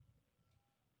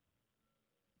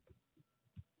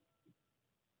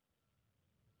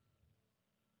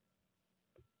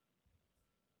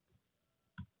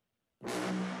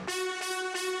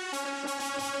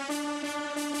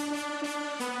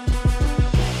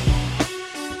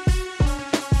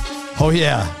Oh,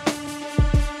 yeah.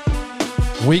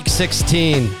 Week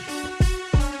 16.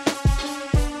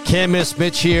 Can't miss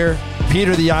Mitch here.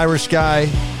 Peter the Irish guy.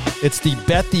 It's the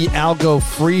Bet the Algo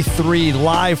Free 3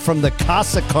 live from the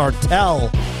Casa Cartel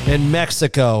in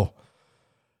Mexico.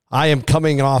 I am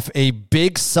coming off a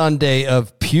big Sunday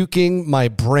of puking my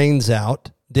brains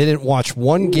out. Didn't watch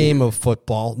one game of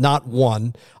football, not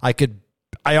one. I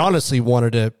honestly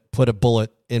wanted to put a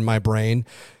bullet in my brain.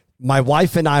 My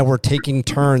wife and I were taking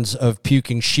turns of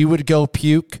puking. She would go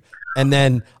puke, and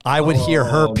then I would hear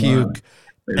her puke,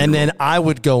 and then I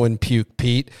would go and puke,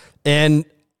 Pete. And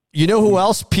you know who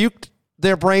else puked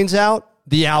their brains out?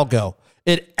 The Algo.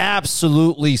 It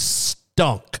absolutely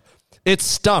stunk. It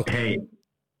stunk. Hey,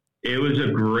 it was a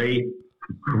great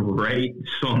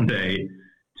Sunday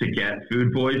to get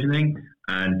food poisoning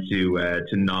and to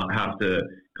not have to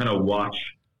kind of watch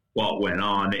what went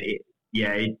on. It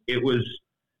was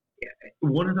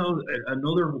one of those,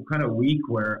 another kind of week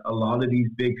where a lot of these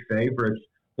big favorites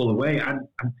pull away and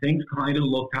things kind of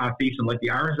looked half decent. Like the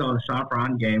Arizona-San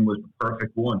Fran game was the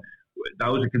perfect one.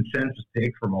 That was a consensus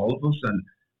pick from all of us.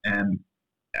 And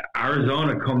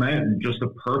Arizona come out and just a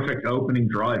perfect opening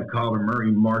drive. Kyler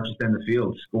Murray marches down the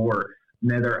field, score.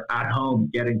 Now they're at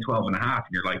home getting 12.5. And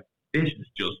you're like, this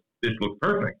looks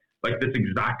perfect. Like, that's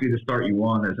exactly the start you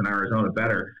want as an Arizona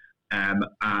bettor. And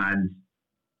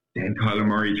then Kyler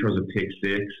Murray throws a pick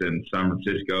six, and San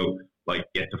Francisco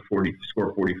get to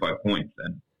score 45 points,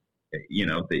 and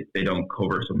they don't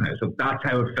cover somehow. So that's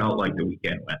how it felt like the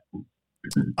weekend went.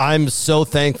 I'm so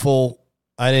thankful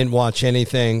I didn't watch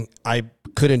anything. I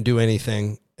couldn't do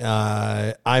anything.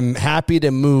 I'm happy to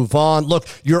move on. Look,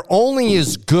 you're only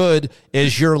as good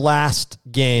as your last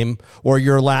game or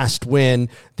your last win.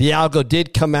 The Algo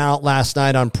did come out last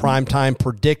night on primetime,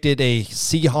 predicted a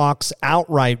Seahawks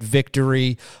outright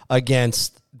victory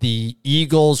against the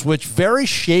Eagles, which very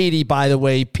shady, by the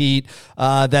way, Pete,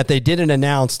 that they didn't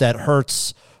announce that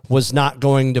Hurts was not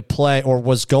going to play or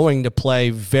was going to play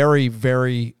very,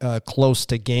 very close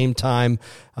to game time.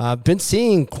 Been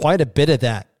seeing quite a bit of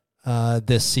that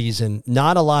this season.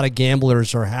 Not a lot of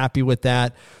gamblers are happy with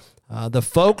that. The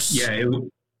folks. It was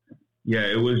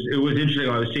interesting.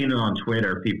 I was seeing it on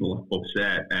Twitter. People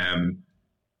upset.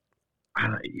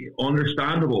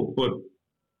 Understandable, but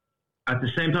at the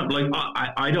same time,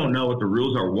 I don't know what the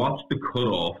rules are. What's the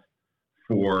cutoff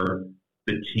for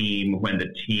the team when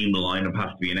the team lineup has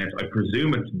to be announced? I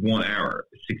presume it's 1 hour,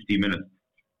 60 minutes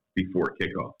before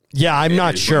kickoff. Yeah, I'm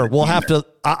not sure. We'll have to.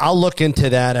 I'll look into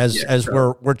that as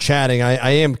we're chatting.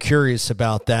 I am curious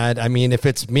about that. I mean, if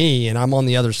it's me and I'm on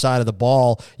the other side of the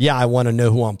ball, I want to know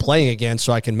who I'm playing against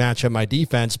so I can match up my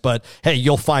defense. But hey,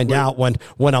 you'll find out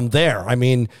when I'm there. I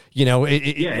mean,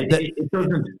 it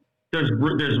doesn't. There's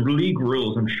league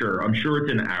rules. I'm sure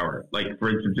it's an hour. Like, for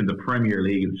instance, in the Premier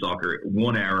League in soccer,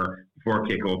 1 hour before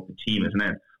kickoff, the team is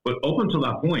announced. But up until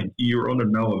that point, you're under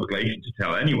no obligation to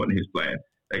tell anyone who's playing.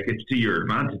 Like, it's to your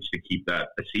advantage to keep that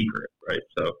a secret, right?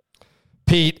 So,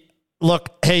 Pete,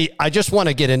 look, hey, I just want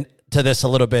to get into this a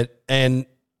little bit. And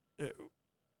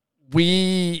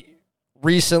we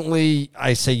recently,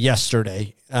 I say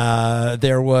yesterday,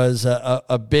 there was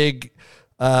a big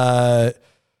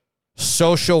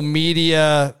social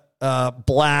media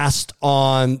blast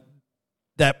on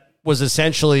that was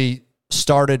essentially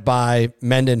started by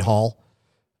Mendenhall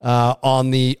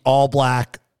on the all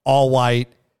black, all white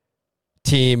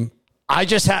team.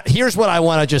 Here's what I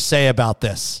want to just say about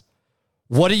this.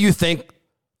 What do you think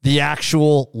the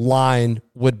actual line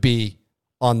would be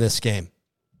on this game?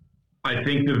 I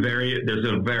think there's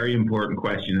a very important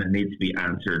question that needs to be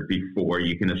answered before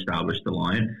you can establish the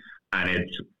line, and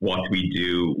it's what we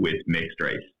do with mixed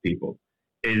race people.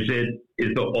 Is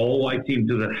the all white team,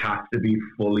 does it have to be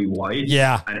fully white?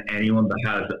 Yeah. And anyone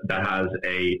that has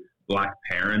a black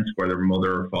parent, whether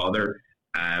mother or father,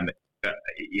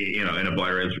 in a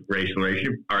biracial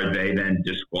relationship, are they then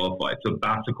disqualified? So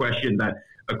that's a question that,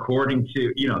 according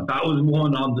to, that was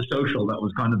one on the social that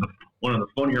was kind of one of the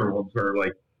funnier ones where,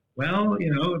 like, well,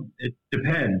 it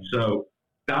depends. So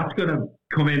that's going to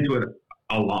come into it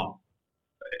a lot.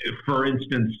 For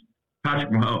instance,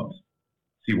 Patrick Mahomes, is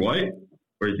he white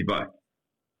or is he black?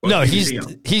 No, he's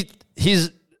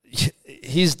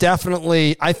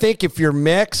definitely. I think if you're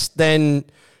mixed, then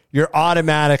you're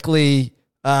automatically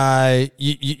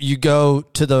you go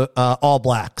to the all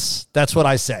blacks. That's what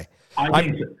I say. I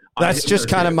think so. That's just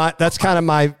kind of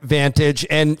my vantage.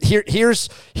 And here's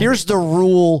the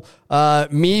rule.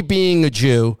 Me being a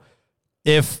Jew,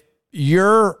 if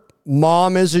you're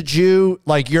mom is a Jew,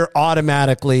 like you're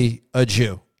automatically a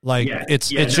Jew. Like it's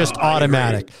just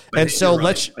automatic. And so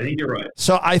I think you're right.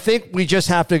 So I think we just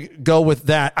have to go with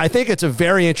that. I think it's a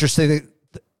very interesting,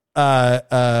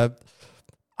 I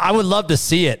would love to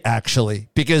see it actually,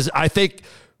 because I think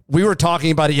we were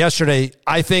talking about it yesterday.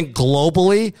 I think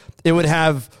globally it would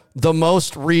have the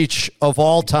most reach of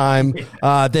all time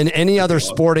than any other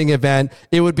sporting event.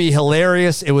 It would be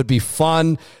hilarious. It would be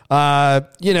fun. In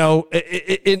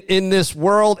this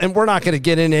world, and we're not going to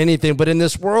get into anything, but in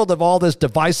this world of all this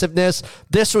divisiveness,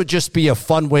 this would just be a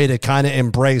fun way to kind of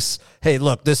embrace, hey,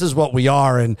 look, this is what we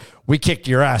are, and we kicked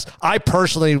your ass. I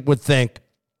personally would think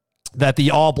that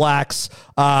the All Blacks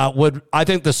I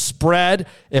think the spread,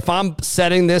 if I'm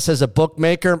setting this as a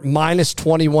bookmaker, minus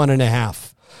 21.5.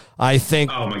 I think.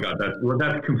 Oh my God,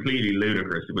 that's completely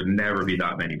ludicrous. It would never be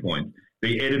that many points.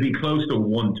 It'd be close to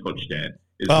one touchdown.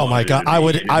 Oh my God, I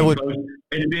would.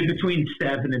 It'd be between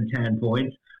 7 and 10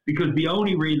 points, because the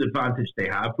only real advantage they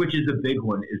have, which is a big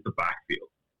one, is the backfield.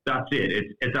 That's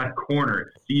it. It's that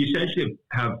corner. So you essentially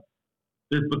have,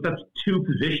 but that's two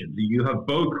positions. You have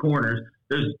both corners.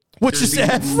 Which is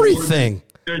everything.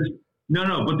 But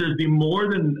there's been more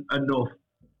than enough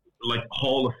like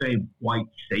Hall of Fame white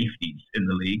safeties in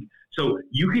the league. So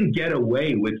you can get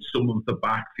away with some of the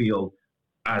backfield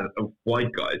of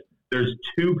white guys. There's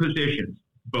two positions.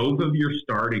 Both of your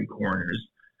starting corners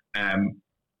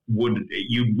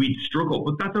we'd struggle,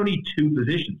 but that's only two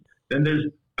positions. Then there's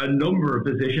a number of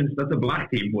positions that the black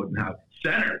team wouldn't have.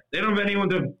 Center. They don't have anyone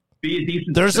to be a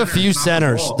decent. There's a few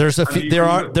centers. There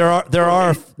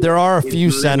are a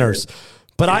few centers.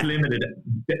 But it's limited.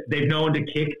 They've known to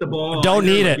kick the ball. Don't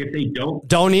need it. If they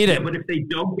don't need it. But if they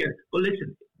don't get, well,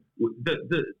 listen,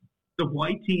 the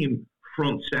white team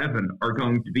front seven are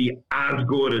going to be as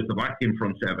good as the black team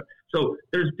front seven. So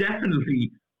there's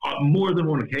definitely more than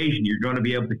one occasion you're going to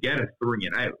be able to get a 3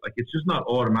 and out. Like, it's just not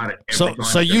automatic.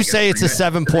 So you say it's a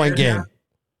 7-point game.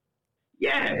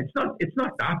 Yeah, it's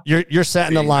not that. You're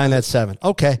setting the line at 7.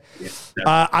 Okay.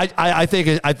 Yeah, I think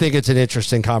it's an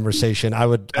interesting conversation. I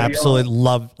would absolutely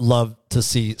love to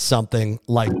see something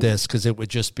like this, because it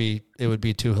would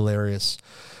be too hilarious.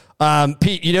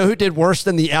 Pete, you know who did worse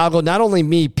than the algo? Not only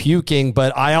me puking,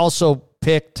 but I also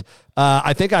picked.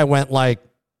 I think I went all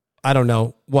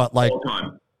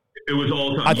time. It was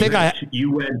all time. I think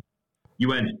you went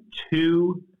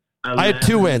 2. I had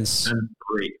 2 wins and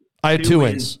 3. I had 2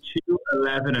 wins. 2,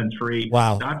 11, and 3.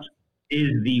 Wow. That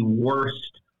is the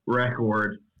worst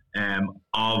record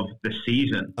of the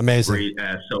season. Amazing.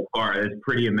 So far. It's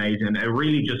pretty amazing. It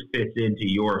really just fits into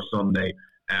your Sunday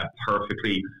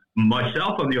perfectly.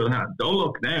 Myself, on the other hand, don't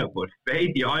look now, but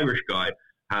Fade, the Irish guy,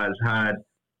 has had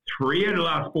 3 out of the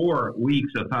last 4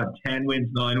 weeks have had 10 wins,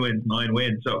 9 wins, 9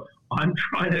 wins. So I'm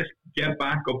trying to get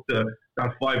back up to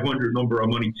that 500 number.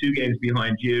 I'm only 2 games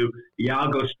behind you. The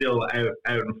algo's still out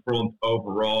in front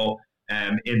overall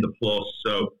in the plus.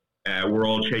 So we're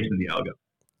all chasing the algo.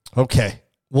 Okay.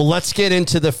 Well, let's get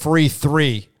into the free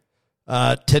 3.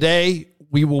 Today,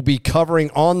 we will be covering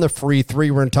on the free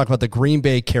 3. We're going to talk about the Green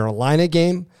Bay, Carolina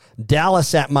game,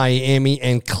 Dallas at Miami,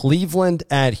 and Cleveland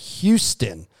at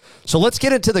Houston. So let's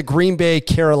get into the Green Bay,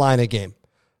 Carolina game.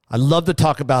 I'd love to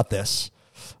talk about this.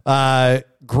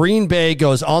 Green Bay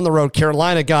goes on the road.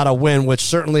 Carolina got a win, which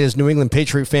certainly as New England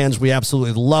Patriot fans, we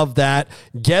absolutely love that.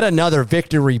 Get another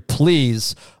victory,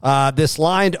 please. This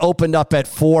line opened up at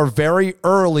 4 very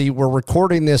early. We're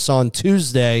recording this on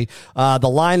Tuesday. The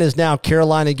line is now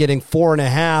Carolina getting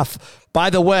 4.5. By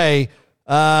the way,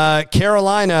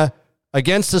 Carolina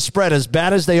against the spread, as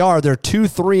bad as they are, they're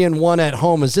 2-3-1 at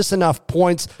home. Is this enough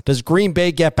points? Does Green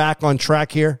Bay get back on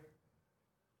track here?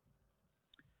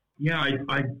 Yeah,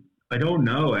 I don't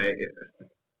know.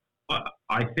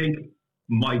 I think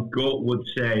my gut would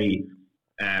say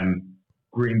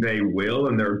Green Bay will,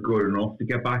 and they're good enough to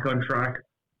get back on track.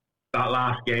 That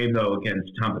last game, though,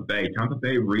 against Tampa Bay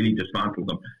really dismantled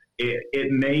them. It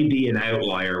may be an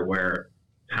outlier where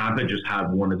Tampa just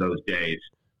had one of those days.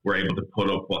 We're able to put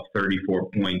up, 34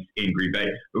 points in Green Bay.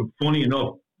 Funny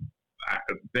enough,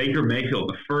 Baker Mayfield,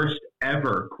 the first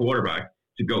ever quarterback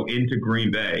to go into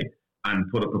Green Bay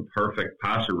and put up a perfect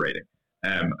passer rating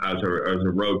as a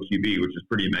road QB, which is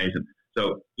pretty amazing.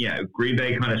 So, yeah, Green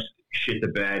Bay kind of shit the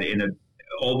bed.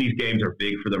 All these games are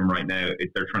big for them right now.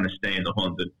 They're trying to stay in the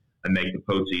hunt and make the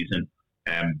postseason.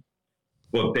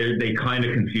 But they kind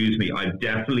of confuse me. I'm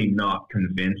definitely not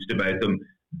convinced about them.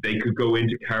 They could go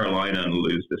into Carolina and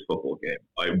lose this football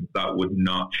game. That would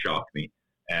not shock me.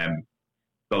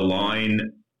 The line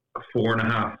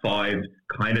 4.5, 5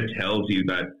 kind of tells you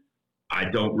that I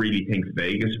don't really think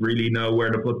Vegas really know where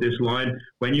to put this line.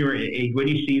 When you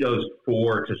see those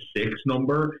 4 to 6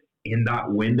 number in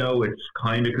that window, it's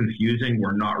kind of confusing.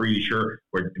 We're not really sure.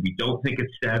 We don't think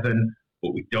it's 7,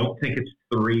 but we don't think it's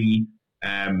 3.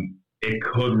 It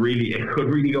could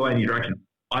really go any direction.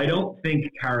 I don't think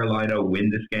Carolina win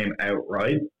this game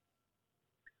outright,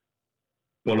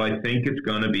 but I think it's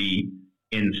going to be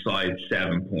inside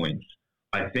 7 points.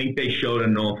 I think they showed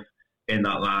enough in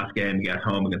that last game at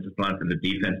home against Atlanta, and the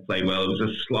defense played well. It was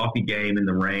a sloppy game in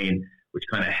the rain, which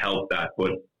kind of helped that.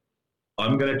 But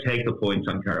I'm going to take the points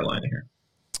on Carolina here.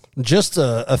 Just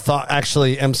a thought.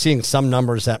 Actually, I'm seeing some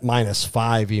numbers at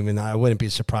 -5 even. I wouldn't be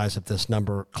surprised if this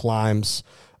number climbs.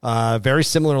 Very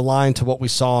similar line to what we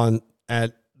saw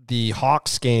at the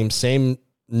Hawks game, same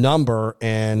number,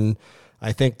 and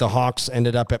I think the Hawks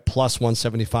ended up at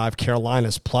 +175.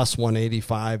 Carolina's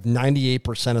 +185.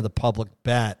 98% of the public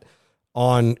bet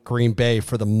on Green Bay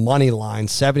for the money line,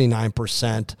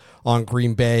 79% on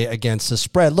Green Bay against the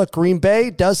spread. Look, Green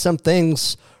Bay does some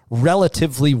things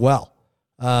relatively well.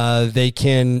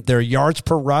 Their yards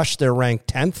per rush, they're ranked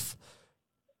 10th.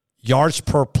 Yards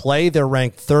per play, they're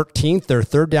ranked 13th. Their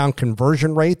third down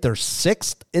conversion rate, they're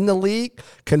 6th in the league.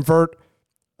 Convert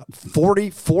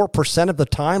 44% of the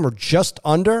time or just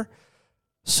under.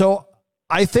 So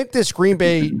I think this Green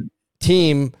Bay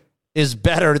team is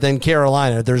better than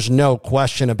Carolina. There's no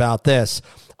question about this.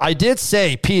 I did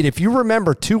say, Pete, if you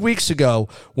remember 2 weeks ago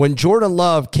when Jordan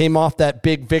Love came off that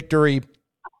big victory,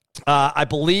 I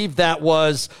believe that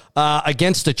was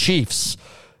against the Chiefs,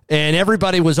 and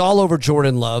everybody was all over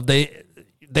Jordan Love. They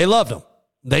loved him.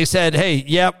 They said, hey,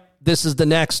 yep, this is the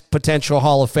next potential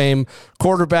Hall of Fame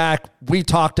quarterback. We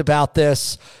talked about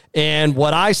this. And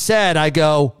what I said, I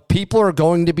go, people are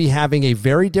going to be having a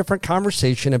very different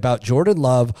conversation about Jordan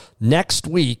Love next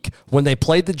week when they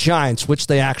played the Giants, which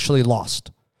they actually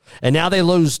lost. And now they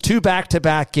lose 2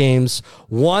 back-to-back games,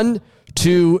 one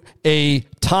to a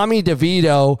Tommy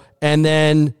DeVito and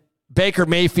then Baker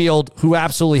Mayfield, who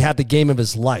absolutely had the game of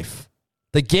his life.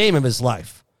 The game of his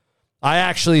life. I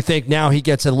actually think now he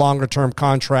gets a longer-term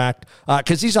contract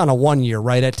because he's on a 1 year,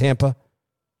 right, at Tampa?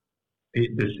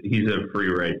 He's a free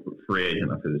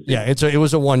agent after this. Yeah, it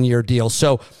was a 1 year deal.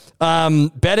 So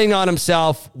betting on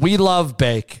himself, we love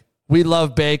Bake. We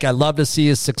love Bake. I love to see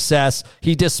his success.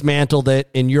 He dismantled it,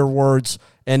 in your words,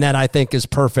 and that I think is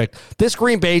perfect. This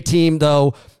Green Bay team,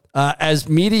 though, as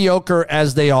mediocre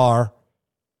as they are,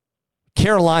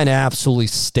 Carolina absolutely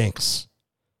stinks.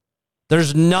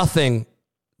 There's nothing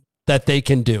that they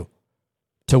can do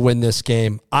to win this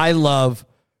game. I love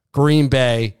Green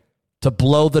Bay to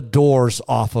blow the doors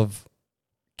off of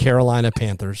Carolina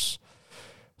Panthers.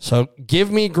 So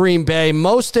give me Green Bay.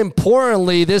 Most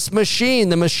importantly, the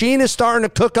machine is starting to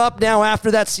cook up now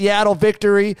after that Seattle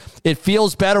victory. It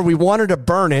feels better. We wanted to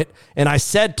burn it, and I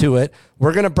said to it,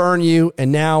 we're going to burn you,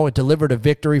 and now it delivered a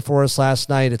victory for us last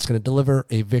night. It's going to deliver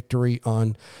a victory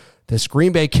on this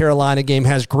Green Bay-Carolina game.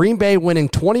 Has Green Bay winning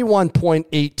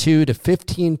 21.82 to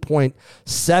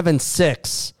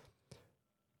 15.76.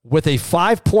 With a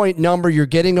 5-point number, you're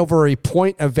getting over a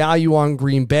point of value on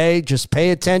Green Bay. Just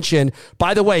pay attention.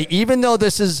 By the way, even though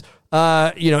this is,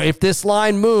 if this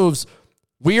line moves,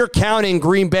 we are counting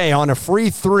Green Bay on a free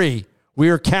 3. We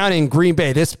are counting Green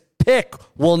Bay. This pick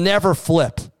will never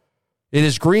flip. It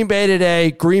is Green Bay today.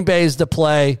 Green Bay is the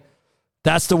play.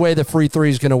 That's the way the free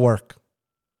 3 is going to work.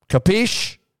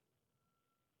 Capiche?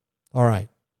 All right.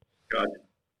 Got it.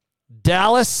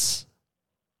 Dallas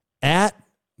at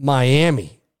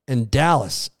Miami. And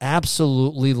Dallas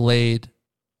absolutely laid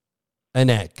an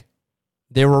egg.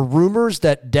 There were rumors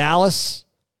that Dallas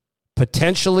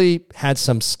potentially had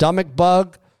some stomach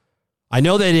bug. I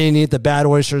know they didn't eat the bad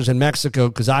oysters in Mexico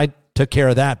because I took care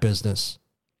of that business.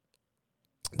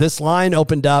 This line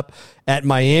opened up at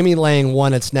Miami laying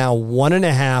 1. It's now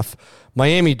 1.5.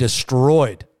 Miami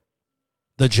destroyed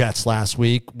the Jets last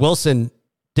week. Wilson,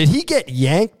 did he get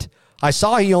yanked? I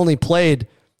saw he only played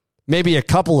maybe a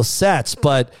couple of sets,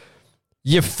 but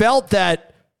you felt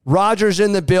that Rodgers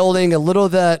in the building, a little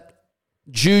of that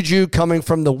juju coming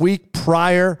from the week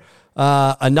prior,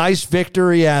 a nice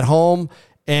victory at home,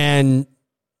 and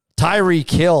Tyreek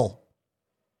Hill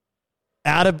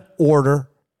out of order.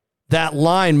 That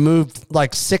line moved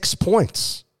like 6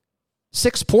 points.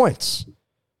 6 points.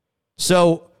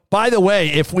 So, by the way,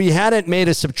 if we hadn't made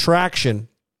a subtraction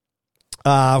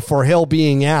for Hill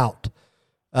being out,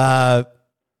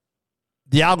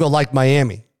 the algo liked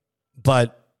Miami,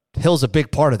 but Hill's a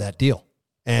big part of that deal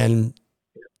and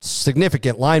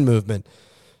significant line movement.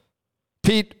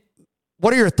 Pete,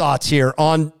 what are your thoughts here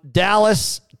on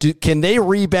Dallas? Can they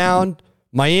rebound?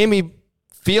 Miami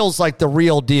feels like the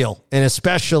real deal, and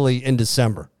especially in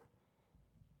December.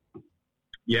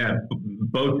 Yeah,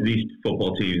 both of these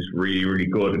football teams really, really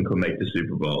good and could make the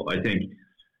Super Bowl. I think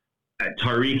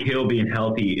Tyreek Hill being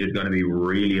healthy is going to be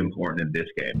really important in this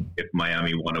game if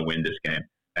Miami want to win this game.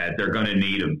 They're going to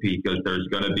need him because there's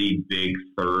going to be big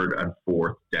third and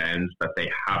fourth downs that they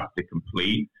have to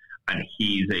complete, and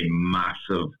he's a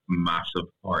massive, massive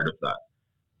part of that.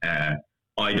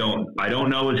 I don't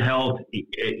know his health.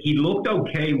 He looked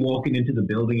okay walking into the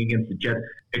building against the Jets.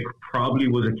 It probably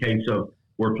was a case of,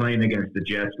 we're playing against the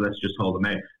Jets, let's just hold them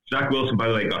out. Zach Wilson, by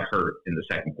the way, got hurt in the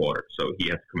second quarter, so he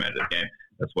had to come out of the game.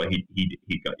 That's why he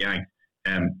got yanked.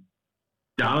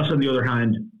 Dallas, on the other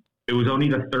hand, it was only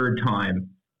the third time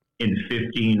in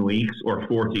 15 weeks or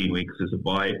 14 weeks as a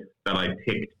bye that I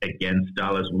picked against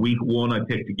Dallas. Week 1, I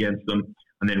picked against them.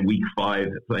 And then week 5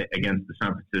 against the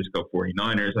San Francisco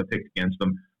 49ers, I picked against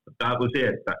them. But that was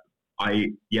it.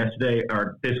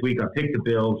 This week, I picked the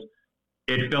Bills.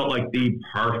 It felt like the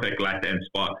perfect letdown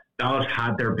spot. Dallas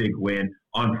had their big win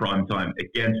on primetime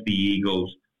against the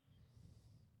Eagles.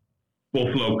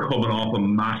 Buffalo coming off a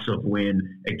massive win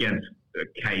against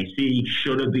KC.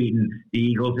 Should have beaten the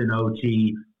Eagles in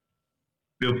OT.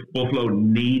 Buffalo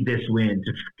need this win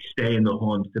to stay in the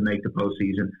hunt to make the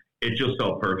postseason. It just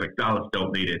felt perfect. Dallas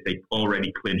don't need it. They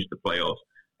already clinched the playoff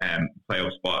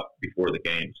spot before the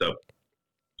game. So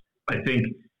I think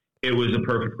it was a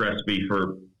perfect recipe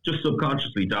for just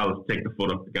subconsciously Dallas to take the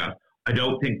foot off the gas. I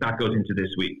don't think that goes into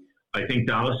this week. I think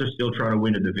Dallas are still trying to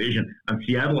win a division, and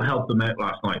Seattle helped them out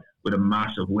last night with a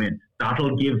massive win.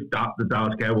 That'll give the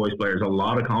Dallas Cowboys players a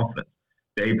lot of confidence.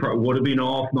 They would have been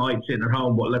off night sitting at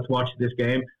home, but let's watch this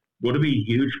game. Would have been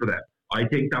huge for them. I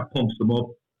think that pumps them up.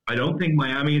 I don't think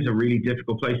Miami is a really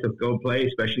difficult place to go play,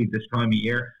 especially this time of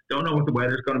year. Don't know what the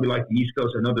weather's going to be like. The East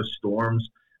Coast, I know there's storms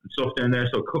and stuff down there,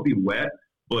 so it could be wet.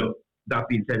 But that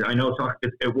being said, I know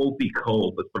it won't be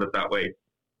cold, let's put it that way.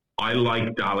 I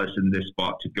like Dallas in this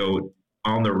spot to go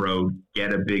on the road,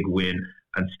 get a big win,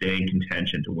 and stay in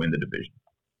contention to win the division.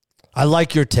 I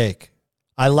like your take.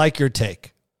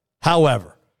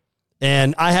 However,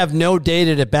 and I have no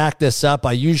data to back this up.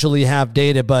 I usually have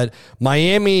data, but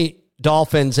Miami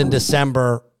Dolphins in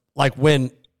December, like when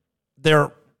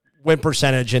their win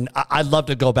percentage, and I'd love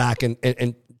to go back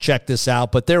and check this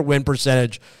out, but their win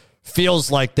percentage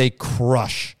feels like they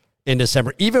crush in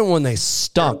December, even when they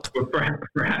stunk.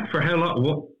 For how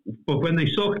long? But when they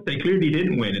sucked, they clearly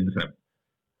didn't win in December.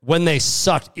 When they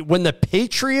sucked, when the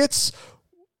Patriots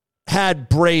had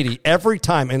Brady every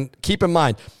time, and keep in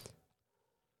mind,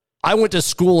 I went to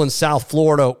school in South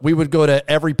Florida. We would go to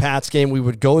every Pats game. We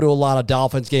would go to a lot of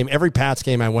Dolphins game. Every Pats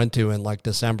game I went to in like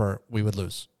December, we would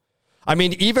lose. I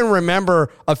mean, even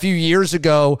remember a few years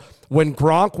ago when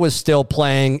Gronk was still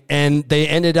playing and they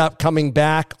ended up coming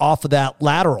back off of that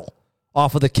lateral,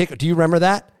 off of the kick. Do you remember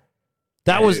that?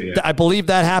 I believe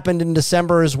that happened in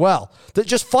December as well.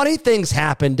 Just funny things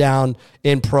happen down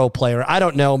in pro player. I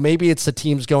don't know. Maybe it's the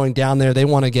teams going down there. They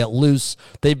want to get loose.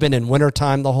 They've been in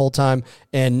wintertime the whole time,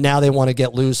 and now they want to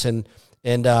get loose, and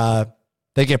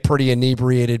they get pretty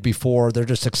inebriated before. They're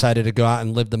just excited to go out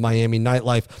and live the Miami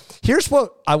nightlife. Here's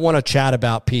what I want to chat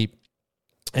about, Pete.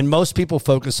 And most people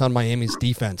focus on Miami's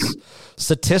defense.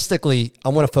 Statistically, I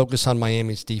want to focus on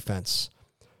Miami's defense.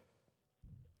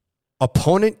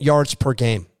 Opponent yards per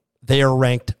game, they are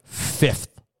ranked 5th.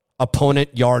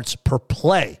 Opponent yards per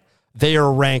play, they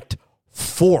are ranked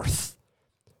 4th.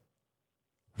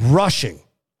 Rushing,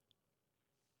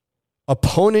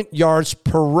 opponent yards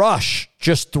per rush,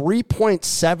 just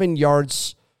 3.7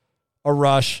 yards a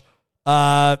rush.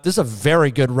 This is a very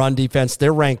good run defense.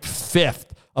 They're ranked 5th.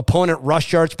 Opponent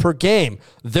rush yards per game,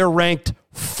 they're ranked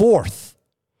 4th.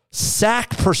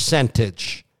 Sack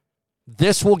percentage,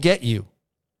 this will get you.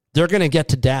 They're going to get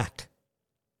to Dak.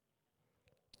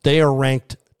 They are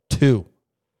ranked 2.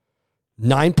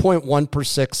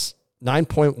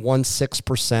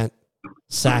 9.16%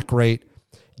 sack rate.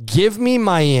 Give me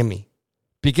Miami,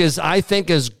 because I think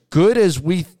as good as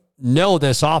we know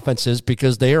this offense is,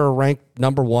 because they are ranked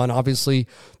number 1. Obviously,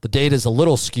 the data is a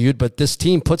little skewed, but this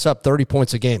team puts up 30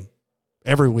 points a game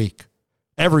every week.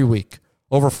 Every week.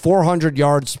 Over 400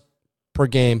 yards per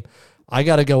game. I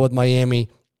got to go with Miami.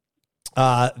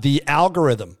 The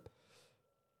algorithm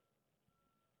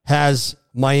has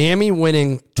Miami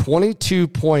winning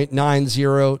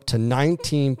 22.90 to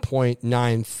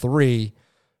 19.93,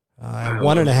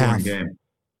 1.5.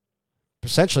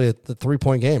 Essentially a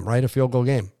 3-point game, right? A field goal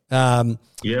game. Low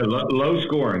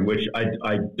scoring, which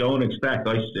I don't expect.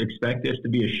 I expect this to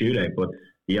be a shootout, but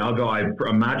the algo, I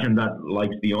imagine that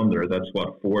likes the under. That's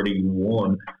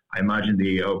 41. I imagine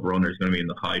the over-under is going to be in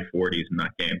the high 40s in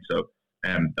that game. So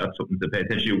That's something to pay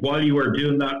attention to. While you were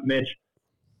doing that, Mitch,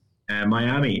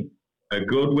 Miami, a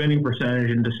good winning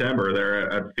percentage in December. They're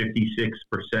at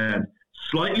 56%.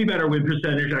 Slightly better win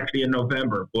percentage actually in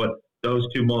November, but those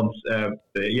 2 months,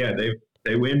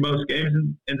 they win most games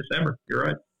in December. You're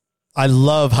right. I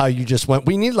love how you just went.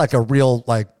 We need like a real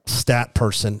stat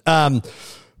person.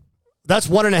 That's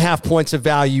 1.5 points of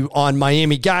value on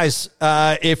Miami. Guys,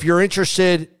 if you're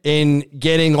interested in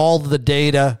getting all the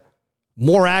data,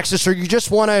 more access, or you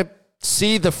just want to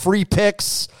see the free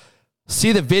picks,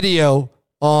 see the video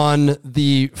on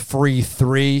the free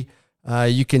three,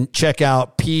 you can check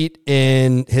out Pete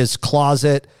in his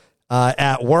closet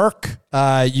at work.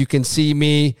 You can see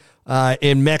me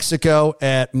in Mexico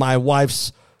at my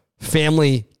wife's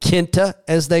family quinta,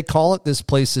 as they call it. This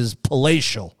place is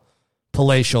palatial.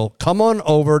 Come on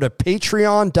over to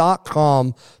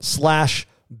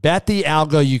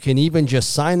patreon.com/betthealgo. You can even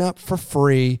just sign up for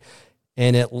free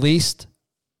and at least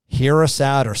hear us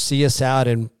out or see us out,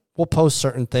 and we'll post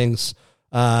certain things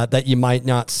that you might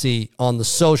not see on the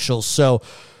socials. So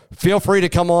feel free to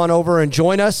come on over and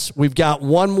join us. We've got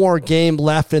one more game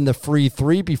left in the free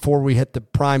three before we hit the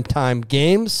primetime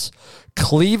games.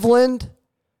 Cleveland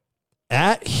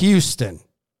at Houston.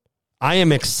 I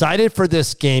am excited for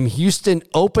this game. Houston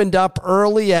opened up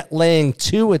early at laying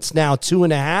 2. It's now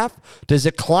 2.5. Does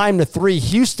it climb to 3?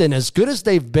 Houston, as good as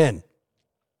they've been,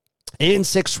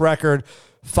 8-6 record,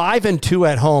 5-2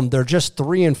 at home. They're just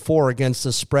 3-4 against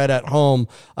the spread at home.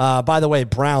 By the way,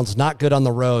 Browns not good on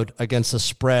the road against the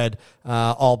spread,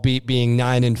 albeit being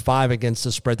 9-5 against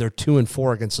the spread. They're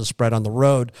 2-4 against the spread on the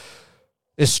road.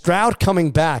 Is Stroud coming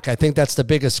back? I think that's the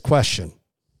biggest question.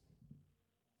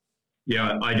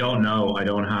 Yeah, I don't know. I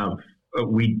don't have.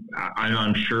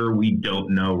 I'm sure we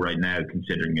don't know right now,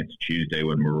 considering it's Tuesday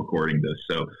when we're recording this.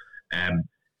 So,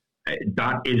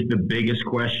 that is the biggest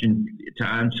question to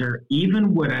answer.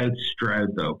 Even without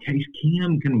Stroud, though, Case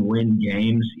Keenum can win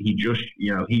games. He just,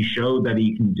 he showed that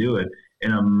he can do it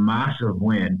in a massive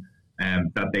win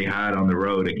that they had on the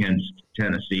road against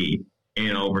Tennessee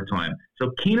in overtime.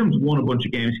 So Keenum's won a bunch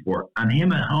of games before, and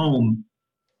him at home,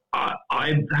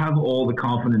 I have all the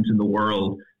confidence in the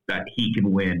world that he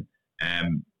can win.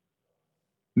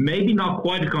 Maybe not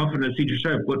quite as confident as CJ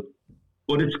Stroud, but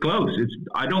it's close.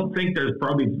 I don't think there's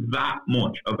probably that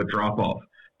much of a drop-off,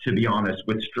 to be honest,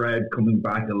 with Stroud coming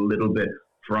back a little bit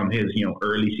from his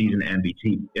early season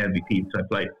MVP type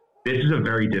play. This is a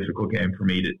very difficult game for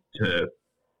me to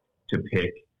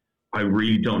pick. I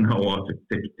really don't know what to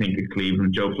think of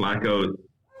Cleveland. Joe Flacco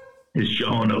has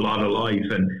shown a lot of life,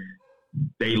 and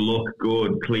they look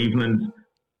good. Cleveland's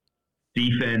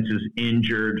defense is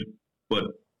injured, but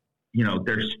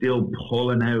they're still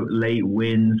pulling out late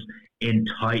wins in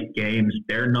tight games.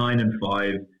 They're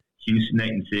 9-5. Houston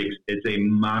 8-6. It's a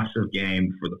massive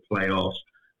game for the playoffs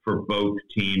for both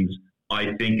teams.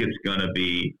 I think it's going to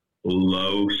be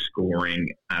low scoring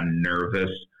and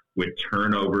nervous with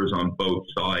turnovers on both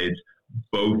sides.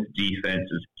 Both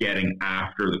defenses getting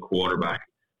after the quarterback,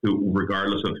 who,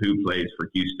 regardless of who plays for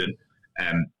Houston.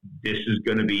 This is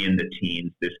going to be in the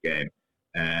teens, this game.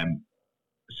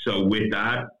 So with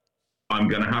that, I'm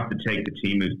going to have to take the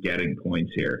team who's getting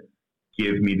points here.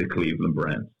 Give me the Cleveland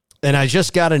Browns. And I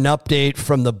just got an update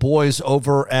from the boys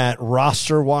over at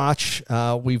Roster Watch.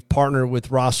 We've partnered with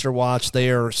Roster Watch.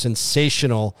 They are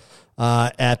sensational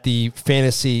at the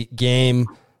fantasy game.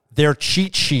 Their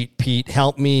cheat sheet, Pete,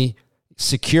 helped me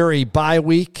secure a bye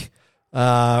week,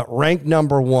 ranked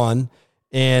number 1.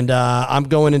 And I'm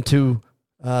going into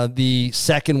the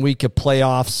second week of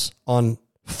playoffs on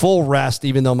full rest,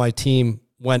 even though my team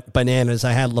went bananas.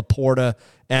 I had Laporta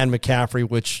and McCaffrey,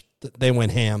 which they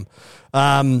went ham.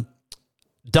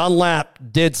 Dunlap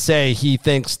did say he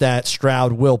thinks that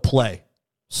Stroud will play.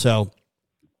 So,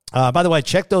 by the way,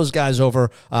 check those guys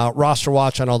over, Roster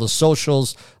Watch on all the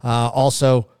socials.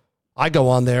 Also, I go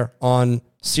on there on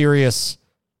Sirius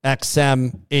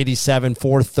XM 87,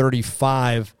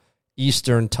 435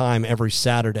 Eastern time every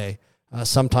Saturday.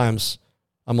 Sometimes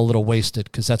I'm a little wasted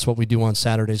because that's what we do on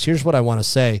Saturdays. Here's what I want to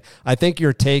say. I think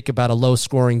your take about a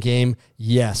low-scoring game,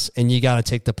 yes, and you got to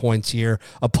take the points here.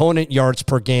 Opponent yards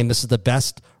per game, this is the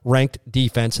best-ranked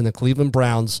defense in the Cleveland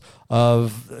Browns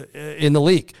in the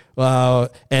league.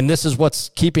 And this is what's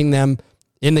keeping them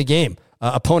in the game.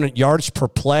 Opponent yards per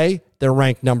play, they're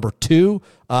ranked number 2.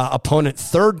 Opponent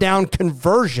third down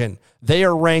conversion, they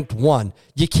are ranked 1.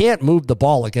 You can't move the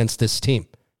ball against this team.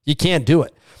 You can't do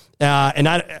it.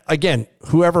 Again,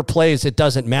 whoever plays, it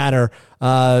doesn't matter.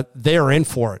 They're in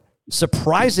for it.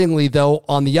 Surprisingly, though,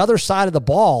 on the other side of the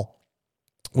ball,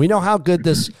 we know how good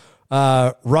this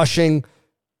rushing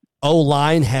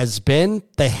O-line has been,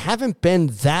 they haven't been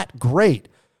that great.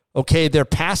 Okay, their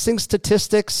passing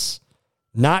statistics,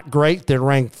 not great. They're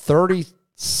ranked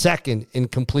 32nd in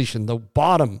completion, the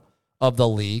bottom of the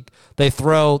league. They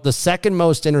throw the second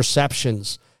most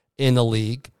interceptions in the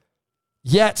league.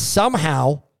 Yet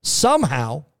somehow,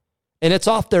 and it's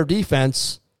off their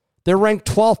defense, they're ranked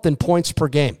 12th in points per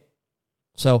game.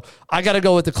 So I got to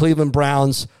go with the Cleveland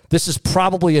Browns. This is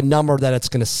probably a number that it's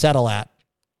going to settle at.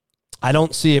 I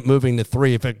don't see it moving to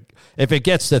 3. If it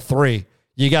gets to 3,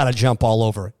 you got to jump all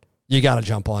over it. You got to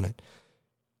jump on it.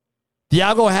 The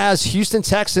ALGO has Houston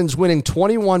Texans winning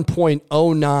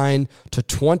 21.09 to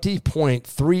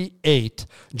 20.38,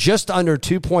 just under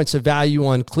 2 points of value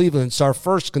on Cleveland. It's our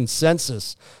first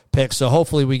consensus pick, so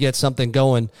hopefully we get something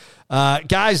going.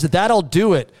 Guys, that'll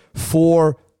do it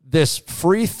for this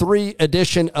free 3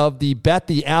 edition of the Bet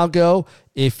the Algo.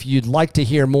 If you'd like to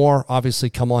hear more, obviously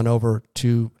come on over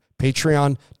to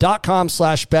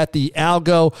patreon.com/Bet the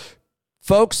Algo.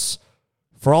 Folks,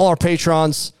 for all our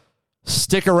patrons,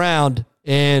 stick around,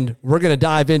 and we're going to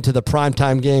dive into the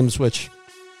primetime games, which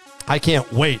I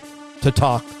can't wait to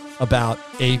talk about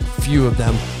a few of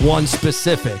them. One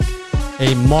specific,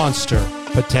 a monster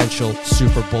potential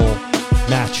Super Bowl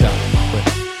matchup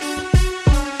with